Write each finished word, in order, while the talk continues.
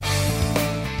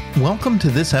Welcome to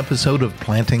this episode of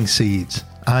Planting Seeds.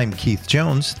 I'm Keith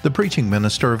Jones, the preaching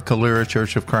minister of Calera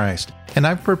Church of Christ, and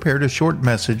I've prepared a short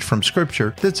message from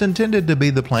Scripture that's intended to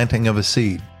be the planting of a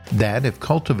seed that, if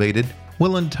cultivated,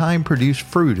 will in time produce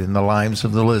fruit in the lives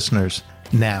of the listeners.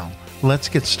 Now, let's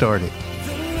get started.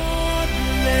 The Lord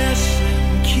bless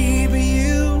and keep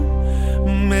you.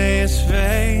 May His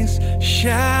face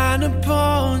shine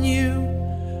upon you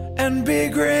and be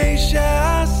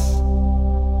gracious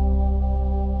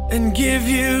and give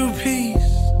you peace.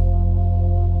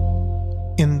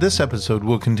 In this episode,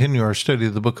 we'll continue our study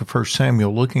of the book of 1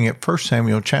 Samuel, looking at 1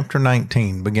 Samuel chapter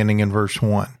 19, beginning in verse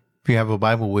 1. If you have a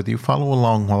Bible with you, follow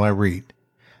along while I read.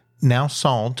 Now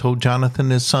Saul told Jonathan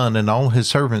his son and all his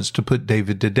servants to put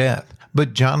David to death.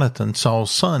 But Jonathan,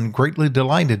 Saul's son, greatly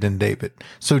delighted in David.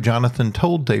 So Jonathan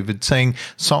told David, saying,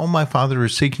 Saul my father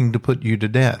is seeking to put you to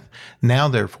death. Now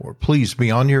therefore, please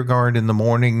be on your guard in the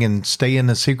morning and stay in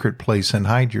a secret place and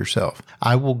hide yourself.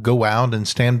 I will go out and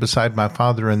stand beside my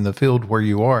father in the field where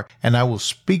you are, and I will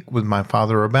speak with my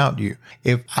father about you.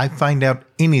 If I find out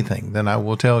anything, then I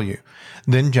will tell you.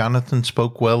 Then Jonathan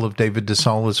spoke well of David to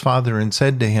Saul his father and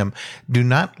said to him, Do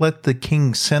not let the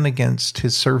king sin against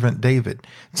his servant David,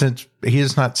 since he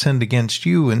has not sinned against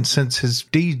you, and since his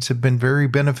deeds have been very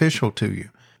beneficial to you.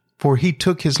 For he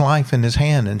took his life in his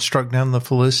hand and struck down the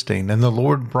Philistine, and the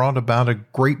Lord brought about a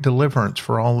great deliverance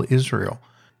for all Israel.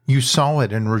 You saw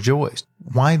it and rejoiced.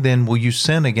 Why then will you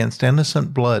sin against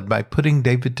innocent blood by putting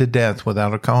David to death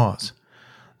without a cause?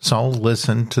 Saul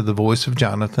listened to the voice of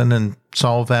Jonathan, and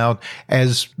Saul vowed,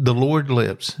 As the Lord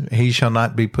lives, he shall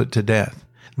not be put to death.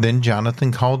 Then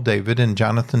Jonathan called David, and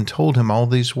Jonathan told him all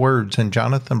these words, and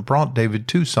Jonathan brought David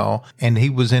to Saul, and he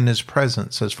was in his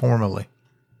presence as formerly.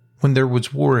 When there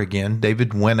was war again,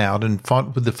 David went out and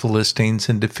fought with the Philistines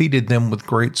and defeated them with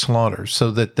great slaughter,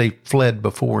 so that they fled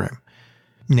before him.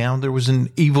 Now there was an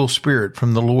evil spirit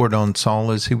from the Lord on Saul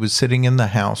as he was sitting in the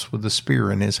house with a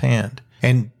spear in his hand.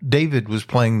 And David was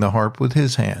playing the harp with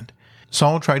his hand.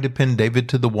 Saul tried to pin David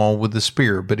to the wall with the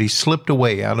spear, but he slipped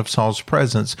away out of Saul's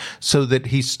presence so that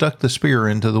he stuck the spear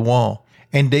into the wall.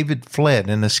 And David fled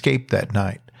and escaped that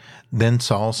night. Then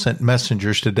Saul sent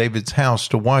messengers to David's house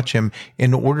to watch him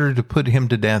in order to put him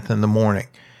to death in the morning.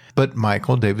 But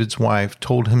Michal, David's wife,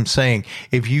 told him, saying,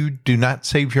 If you do not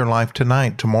save your life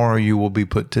tonight, tomorrow you will be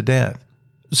put to death.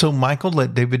 So Michal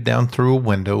let David down through a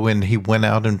window, and he went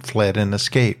out and fled and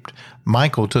escaped.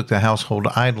 Michal took the household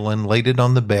idol and laid it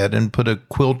on the bed and put a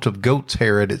quilt of goat's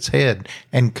hair at its head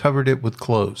and covered it with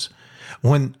clothes.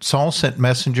 When Saul sent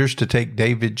messengers to take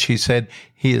David, she said,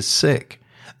 He is sick.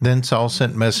 Then Saul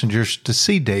sent messengers to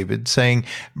see David, saying,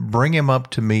 Bring him up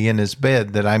to me in his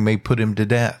bed, that I may put him to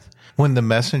death. When the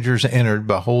messengers entered,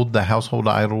 behold, the household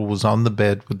idol was on the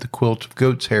bed with the quilt of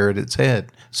goat's hair at its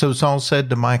head. So Saul said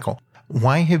to Michal,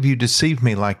 Why have you deceived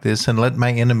me like this and let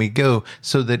my enemy go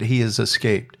so that he has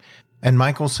escaped? And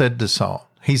Michal said to Saul,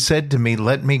 He said to me,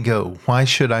 Let me go. Why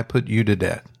should I put you to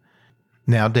death?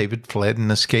 Now David fled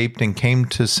and escaped and came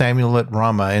to Samuel at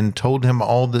Ramah and told him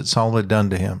all that Saul had done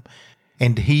to him.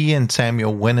 And he and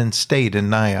Samuel went and stayed in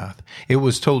Naioth. It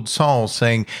was told Saul,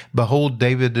 saying, Behold,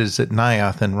 David is at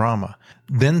Naioth in Ramah.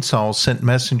 Then Saul sent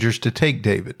messengers to take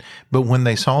David. But when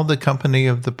they saw the company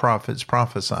of the prophets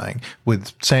prophesying,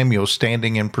 with Samuel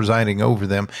standing and presiding over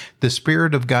them, the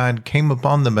Spirit of God came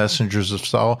upon the messengers of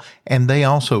Saul, and they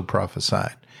also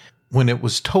prophesied. When it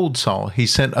was told Saul, he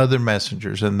sent other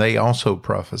messengers, and they also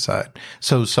prophesied.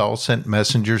 So Saul sent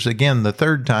messengers again the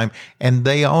third time, and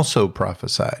they also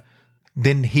prophesied.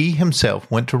 Then he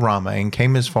himself went to Ramah and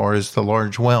came as far as the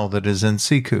large well that is in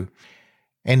Seku.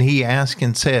 And he asked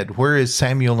and said, Where is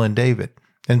Samuel and David?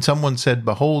 And someone said,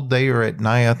 Behold, they are at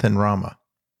Naioth and Ramah.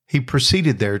 He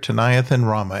proceeded there to Naioth and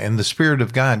Ramah, and the Spirit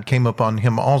of God came upon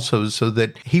him also, so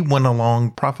that he went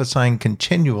along prophesying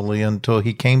continually until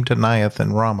he came to Naioth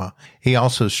and Ramah. He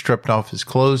also stripped off his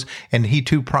clothes, and he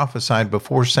too prophesied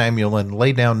before Samuel, and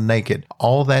lay down naked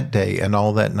all that day and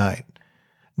all that night.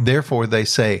 Therefore they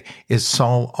say, Is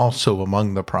Saul also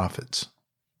among the prophets?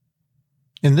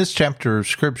 In this chapter of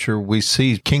Scripture, we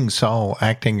see King Saul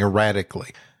acting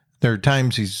erratically. There are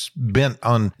times he's bent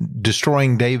on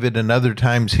destroying David, and other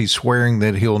times he's swearing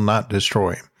that he'll not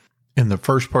destroy him. In the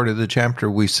first part of the chapter,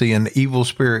 we see an evil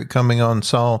spirit coming on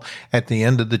Saul. At the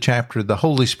end of the chapter, the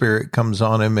Holy Spirit comes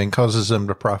on him and causes him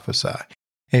to prophesy.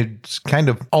 It's kind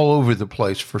of all over the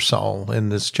place for Saul in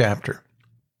this chapter.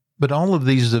 But all of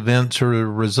these events are a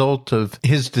result of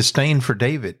his disdain for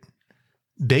David.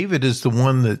 David is the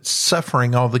one that's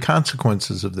suffering all the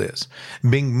consequences of this.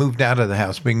 Being moved out of the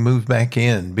house, being moved back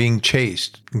in, being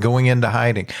chased, going into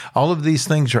hiding. All of these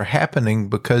things are happening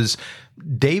because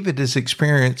David is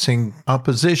experiencing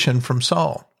opposition from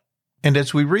Saul. And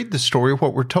as we read the story,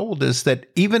 what we're told is that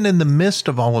even in the midst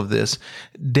of all of this,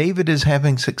 David is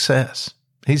having success.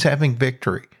 He's having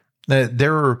victory.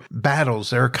 There are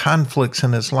battles, there are conflicts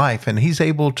in his life, and he's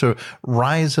able to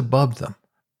rise above them.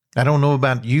 I don't know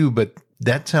about you, but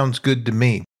that sounds good to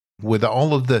me. With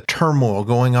all of the turmoil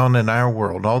going on in our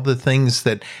world, all the things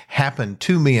that happen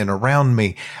to me and around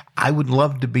me, I would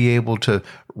love to be able to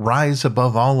rise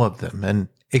above all of them and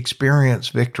experience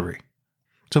victory.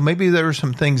 So maybe there are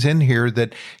some things in here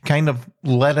that kind of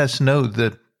let us know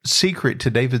the secret to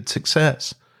David's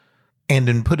success. And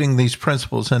in putting these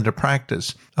principles into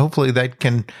practice, hopefully that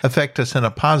can affect us in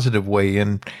a positive way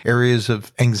in areas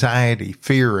of anxiety,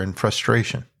 fear, and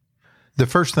frustration. The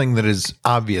first thing that is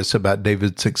obvious about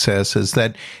David's success is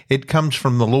that it comes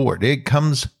from the Lord. It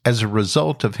comes as a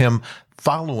result of him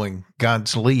following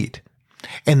God's lead.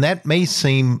 And that may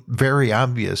seem very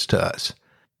obvious to us.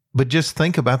 But just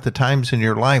think about the times in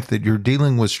your life that you're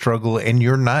dealing with struggle and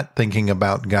you're not thinking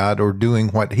about God or doing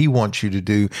what He wants you to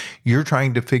do. You're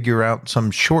trying to figure out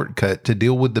some shortcut to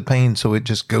deal with the pain so it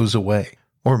just goes away.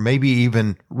 Or maybe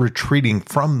even retreating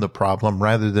from the problem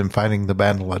rather than fighting the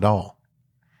battle at all.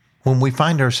 When we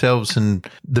find ourselves in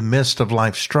the midst of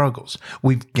life struggles,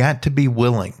 we've got to be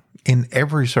willing in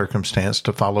every circumstance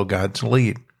to follow God's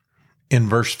lead. In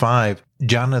verse 5,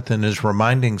 Jonathan is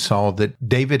reminding Saul that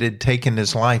David had taken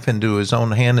his life into his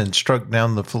own hand and struck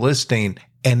down the Philistine,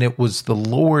 and it was the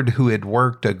Lord who had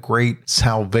worked a great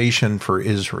salvation for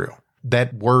Israel.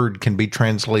 That word can be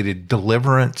translated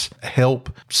deliverance,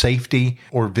 help, safety,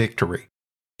 or victory.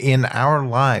 In our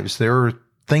lives, there are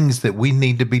things that we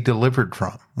need to be delivered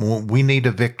from. We need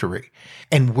a victory.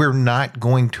 And we're not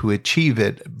going to achieve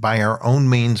it by our own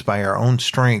means, by our own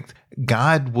strength.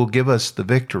 God will give us the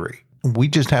victory. We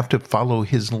just have to follow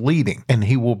His leading, and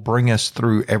He will bring us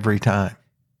through every time.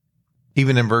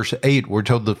 Even in verse 8, we're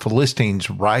told the Philistines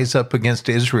rise up against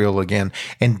Israel again,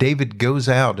 and David goes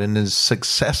out and is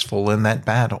successful in that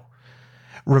battle.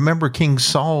 Remember, King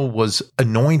Saul was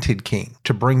anointed king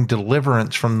to bring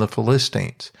deliverance from the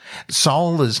Philistines.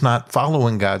 Saul is not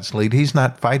following God's lead. He's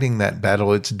not fighting that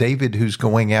battle. It's David who's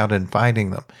going out and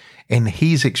fighting them, and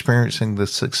he's experiencing the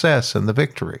success and the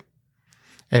victory.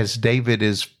 As David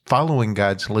is following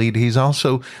God's lead, he's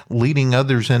also leading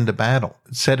others into battle,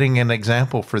 setting an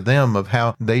example for them of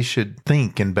how they should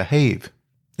think and behave.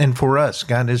 And for us,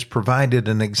 God has provided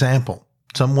an example,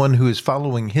 someone who is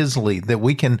following His lead that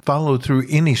we can follow through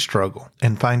any struggle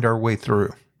and find our way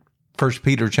through. 1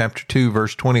 Peter chapter 2,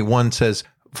 verse 21 says,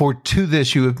 "For to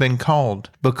this you have been called,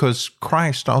 because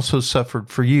Christ also suffered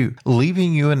for you,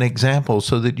 leaving you an example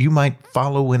so that you might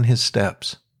follow in His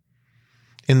steps."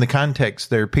 In the context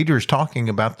there, Peter's talking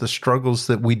about the struggles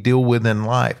that we deal with in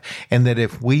life, and that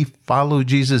if we follow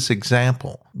Jesus'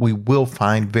 example, we will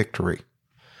find victory.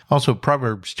 Also,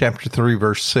 Proverbs chapter 3,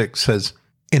 verse 6 says,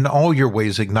 "In all your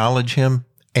ways acknowledge Him,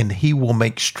 and He will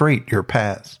make straight your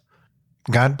paths."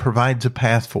 God provides a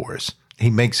path for us. He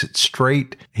makes it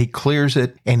straight, He clears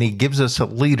it, and He gives us a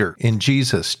leader in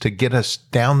Jesus to get us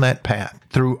down that path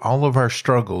through all of our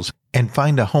struggles and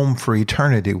find a home for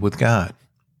eternity with God.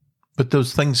 But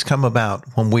those things come about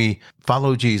when we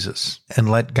follow Jesus and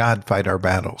let God fight our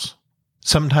battles.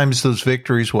 Sometimes those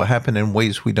victories will happen in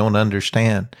ways we don't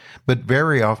understand, but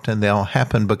very often they'll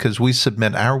happen because we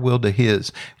submit our will to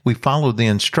His. We follow the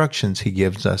instructions He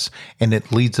gives us, and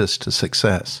it leads us to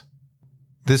success.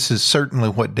 This is certainly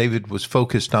what David was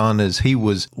focused on as he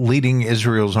was leading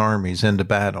Israel's armies into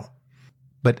battle.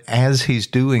 But as he's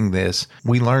doing this,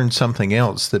 we learn something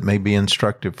else that may be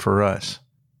instructive for us.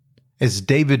 As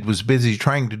David was busy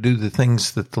trying to do the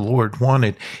things that the Lord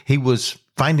wanted, he was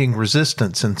finding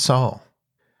resistance in Saul.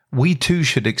 We too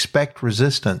should expect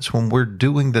resistance when we're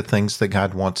doing the things that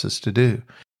God wants us to do.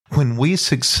 When we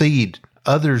succeed,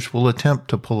 others will attempt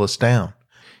to pull us down.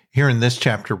 Here in this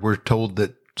chapter, we're told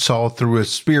that Saul threw a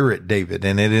spear at David,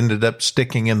 and it ended up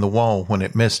sticking in the wall when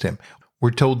it missed him.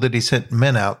 We're told that he sent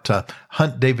men out to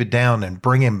hunt David down and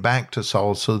bring him back to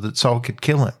Saul so that Saul could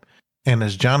kill him. And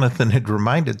as Jonathan had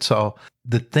reminded Saul,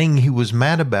 the thing he was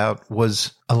mad about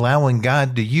was allowing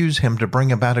God to use him to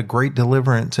bring about a great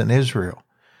deliverance in Israel.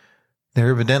 There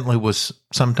evidently was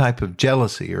some type of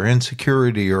jealousy or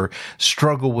insecurity or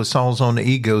struggle with Saul's own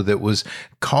ego that was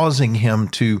causing him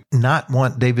to not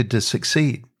want David to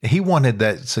succeed. He wanted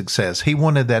that success. He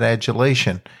wanted that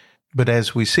adulation. But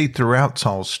as we see throughout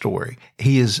Saul's story,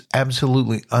 he is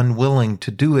absolutely unwilling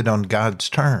to do it on God's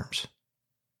terms.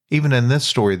 Even in this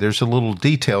story, there's a little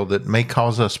detail that may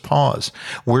cause us pause.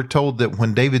 We're told that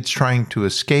when David's trying to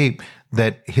escape,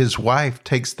 that his wife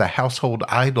takes the household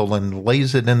idol and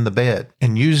lays it in the bed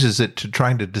and uses it to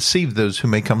try to deceive those who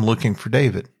may come looking for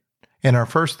David. And our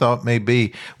first thought may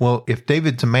be, well, if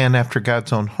David's a man after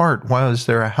God's own heart, why is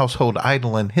there a household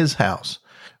idol in his house?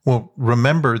 Well,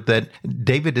 remember that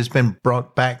David has been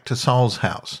brought back to Saul's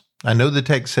house. I know the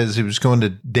text says he was going to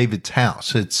David's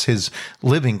house. It's his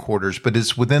living quarters, but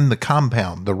it's within the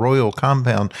compound, the royal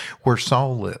compound where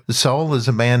Saul lived. Saul is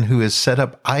a man who has set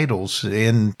up idols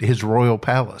in his royal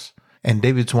palace. And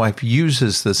David's wife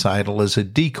uses this idol as a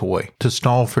decoy to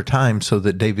stall for time so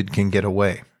that David can get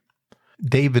away.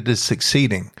 David is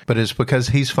succeeding, but it's because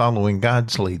he's following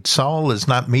God's lead. Saul is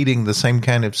not meeting the same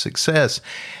kind of success,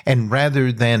 and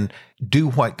rather than do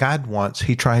what God wants,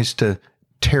 he tries to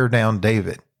tear down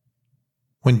David.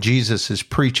 When Jesus is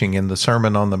preaching in the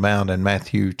Sermon on the Mount in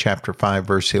Matthew chapter 5,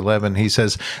 verse 11, he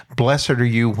says, "Blessed are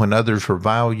you when others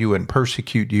revile you and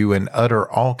persecute you and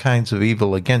utter all kinds of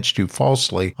evil against you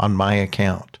falsely on my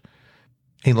account."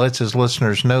 He lets his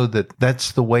listeners know that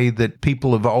that's the way that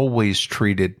people have always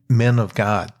treated men of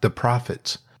God, the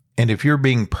prophets. And if you're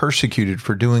being persecuted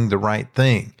for doing the right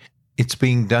thing, it's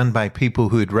being done by people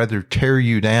who would rather tear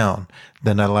you down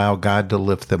than allow God to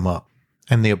lift them up.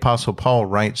 And the Apostle Paul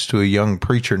writes to a young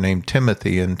preacher named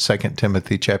Timothy in 2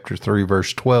 Timothy chapter 3,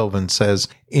 verse 12, and says,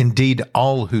 "Indeed,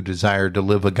 all who desire to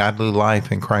live a godly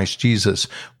life in Christ Jesus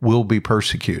will be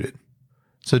persecuted."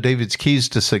 So David's keys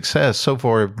to success so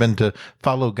far have been to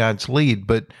follow God's lead,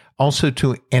 but also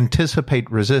to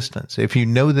anticipate resistance. If you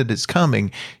know that it's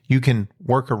coming, you can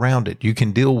work around it. You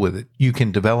can deal with it. You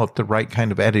can develop the right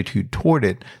kind of attitude toward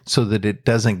it so that it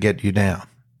doesn't get you down.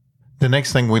 The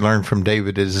next thing we learn from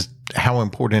David is how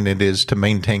important it is to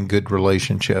maintain good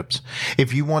relationships.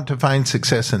 If you want to find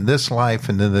success in this life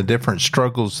and in the different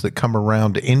struggles that come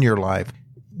around in your life,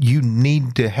 you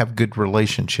need to have good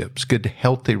relationships, good,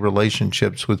 healthy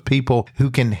relationships with people who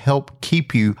can help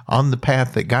keep you on the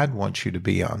path that God wants you to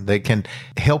be on. They can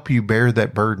help you bear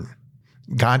that burden.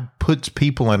 God puts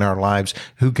people in our lives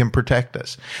who can protect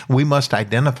us. We must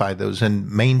identify those and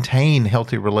maintain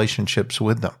healthy relationships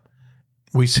with them.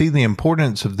 We see the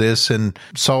importance of this in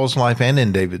Saul's life and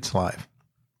in David's life.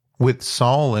 With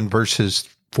Saul in verses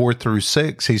 4 through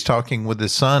 6, he's talking with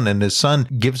his son, and his son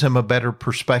gives him a better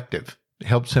perspective,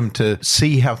 helps him to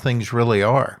see how things really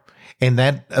are. And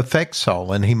that affects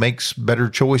Saul, and he makes better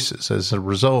choices as a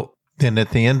result. Then at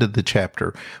the end of the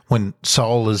chapter, when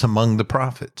Saul is among the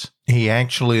prophets, he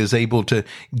actually is able to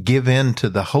give in to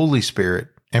the Holy Spirit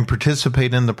and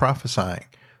participate in the prophesying.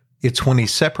 It's when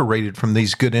he's separated from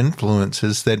these good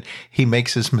influences that he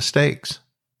makes his mistakes.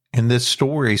 In this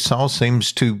story, Saul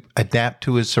seems to adapt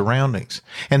to his surroundings.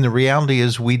 And the reality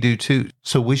is we do too.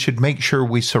 So we should make sure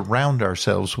we surround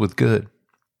ourselves with good.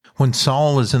 When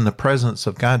Saul is in the presence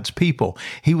of God's people,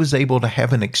 he was able to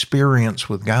have an experience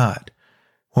with God.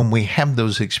 When we have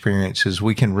those experiences,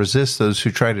 we can resist those who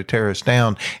try to tear us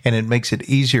down, and it makes it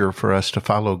easier for us to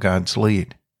follow God's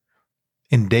lead.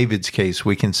 In David's case,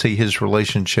 we can see his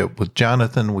relationship with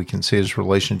Jonathan, we can see his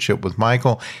relationship with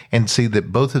Michal, and see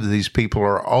that both of these people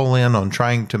are all in on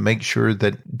trying to make sure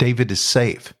that David is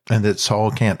safe and that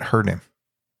Saul can't hurt him.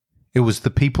 It was the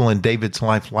people in David's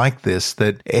life like this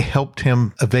that helped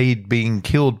him evade being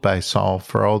killed by Saul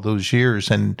for all those years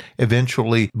and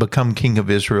eventually become king of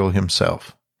Israel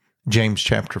himself. James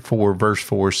chapter 4, verse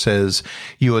 4 says,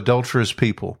 "You adulterous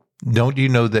people, don't you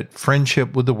know that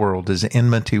friendship with the world is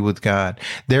enmity with God?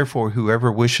 Therefore,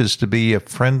 whoever wishes to be a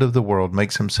friend of the world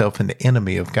makes himself an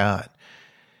enemy of God."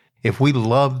 If we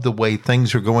love the way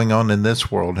things are going on in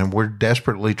this world and we're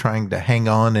desperately trying to hang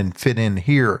on and fit in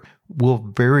here,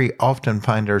 we'll very often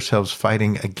find ourselves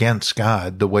fighting against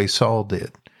God the way Saul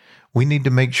did. We need to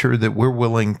make sure that we're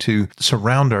willing to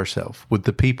surround ourselves with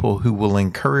the people who will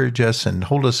encourage us and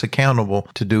hold us accountable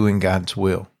to doing God's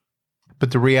will.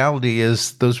 But the reality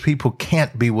is those people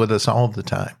can't be with us all the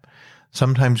time.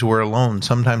 Sometimes we're alone.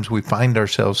 Sometimes we find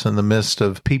ourselves in the midst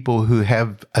of people who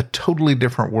have a totally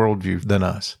different worldview than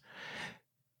us.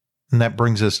 And that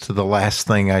brings us to the last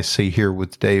thing I see here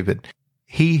with David.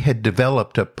 He had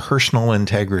developed a personal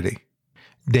integrity.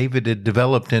 David had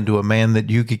developed into a man that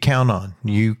you could count on.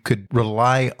 You could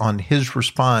rely on his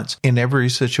response in every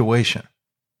situation.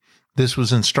 This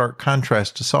was in stark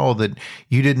contrast to Saul, that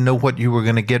you didn't know what you were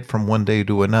going to get from one day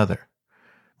to another.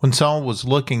 When Saul was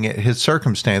looking at his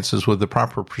circumstances with the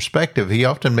proper perspective, he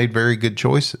often made very good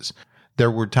choices. There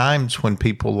were times when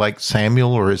people like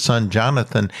Samuel or his son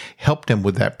Jonathan helped him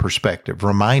with that perspective,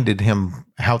 reminded him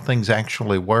how things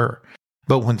actually were.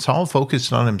 But when Saul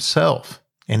focused on himself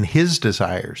and his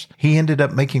desires, he ended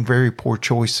up making very poor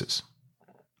choices.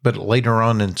 But later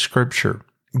on in Scripture,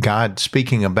 God,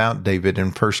 speaking about David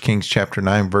in 1 Kings chapter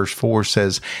 9, verse 4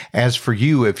 says, "As for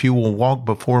you, if you will walk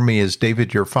before me as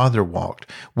David your father walked,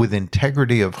 with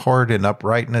integrity of heart and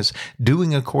uprightness,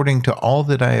 doing according to all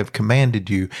that I have commanded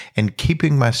you, and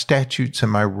keeping my statutes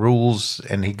and my rules,"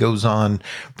 and he goes on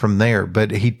from there.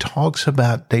 But he talks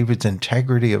about David's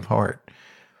integrity of heart.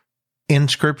 In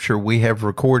Scripture, we have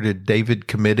recorded David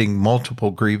committing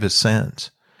multiple grievous sins,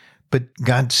 but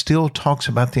God still talks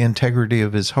about the integrity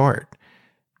of his heart.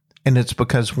 And it's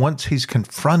because once he's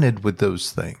confronted with those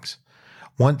things,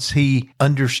 once he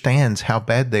understands how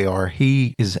bad they are,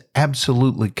 he is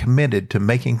absolutely committed to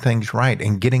making things right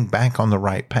and getting back on the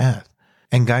right path.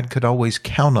 And God could always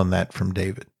count on that from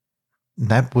David.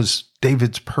 That was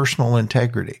David's personal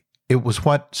integrity. It was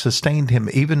what sustained him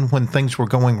even when things were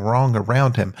going wrong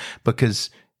around him,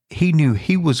 because he knew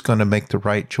he was going to make the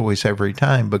right choice every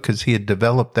time because he had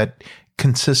developed that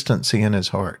consistency in his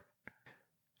heart.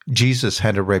 Jesus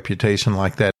had a reputation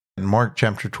like that. In Mark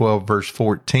chapter 12, verse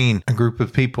 14, a group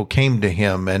of people came to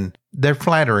him and they're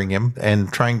flattering him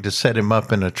and trying to set him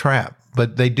up in a trap.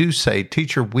 But they do say,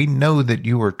 "Teacher, we know that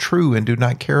you are true and do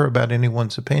not care about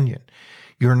anyone's opinion.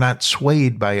 You're not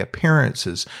swayed by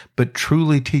appearances, but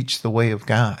truly teach the way of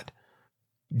God."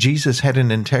 Jesus had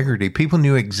an integrity. People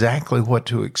knew exactly what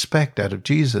to expect out of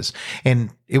Jesus.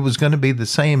 And it was going to be the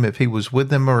same if he was with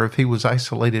them or if he was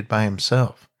isolated by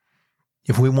himself.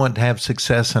 If we want to have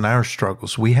success in our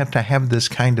struggles, we have to have this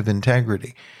kind of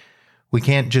integrity. We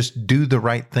can't just do the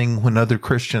right thing when other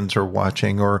Christians are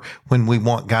watching or when we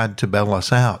want God to bail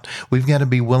us out. We've got to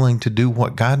be willing to do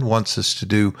what God wants us to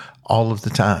do all of the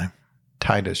time.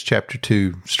 Titus chapter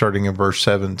 2, starting in verse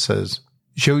 7 says,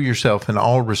 "Show yourself in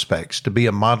all respects to be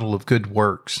a model of good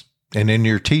works, and in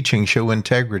your teaching show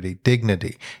integrity,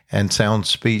 dignity, and sound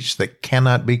speech that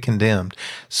cannot be condemned,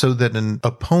 so that an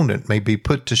opponent may be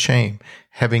put to shame,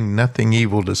 having nothing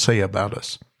evil to say about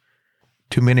us."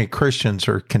 Too many Christians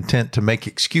are content to make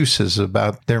excuses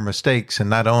about their mistakes and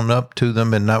not own up to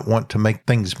them and not want to make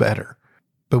things better.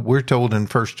 But we're told in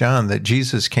 1 John that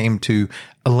Jesus came to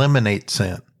eliminate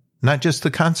sin. Not just the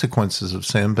consequences of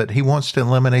sin, but he wants to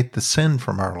eliminate the sin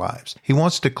from our lives. He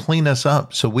wants to clean us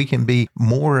up so we can be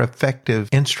more effective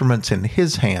instruments in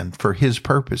his hand for his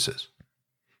purposes.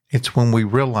 It's when we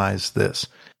realize this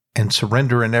and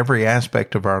surrender in every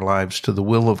aspect of our lives to the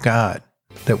will of God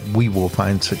that we will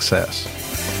find success.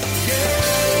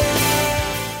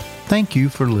 Thank you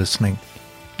for listening.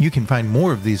 You can find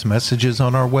more of these messages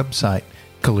on our website,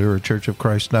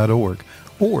 CaleraChurchOfChrist.org,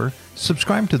 or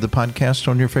subscribe to the podcast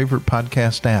on your favorite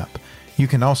podcast app. You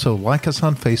can also like us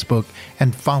on Facebook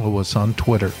and follow us on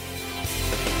Twitter.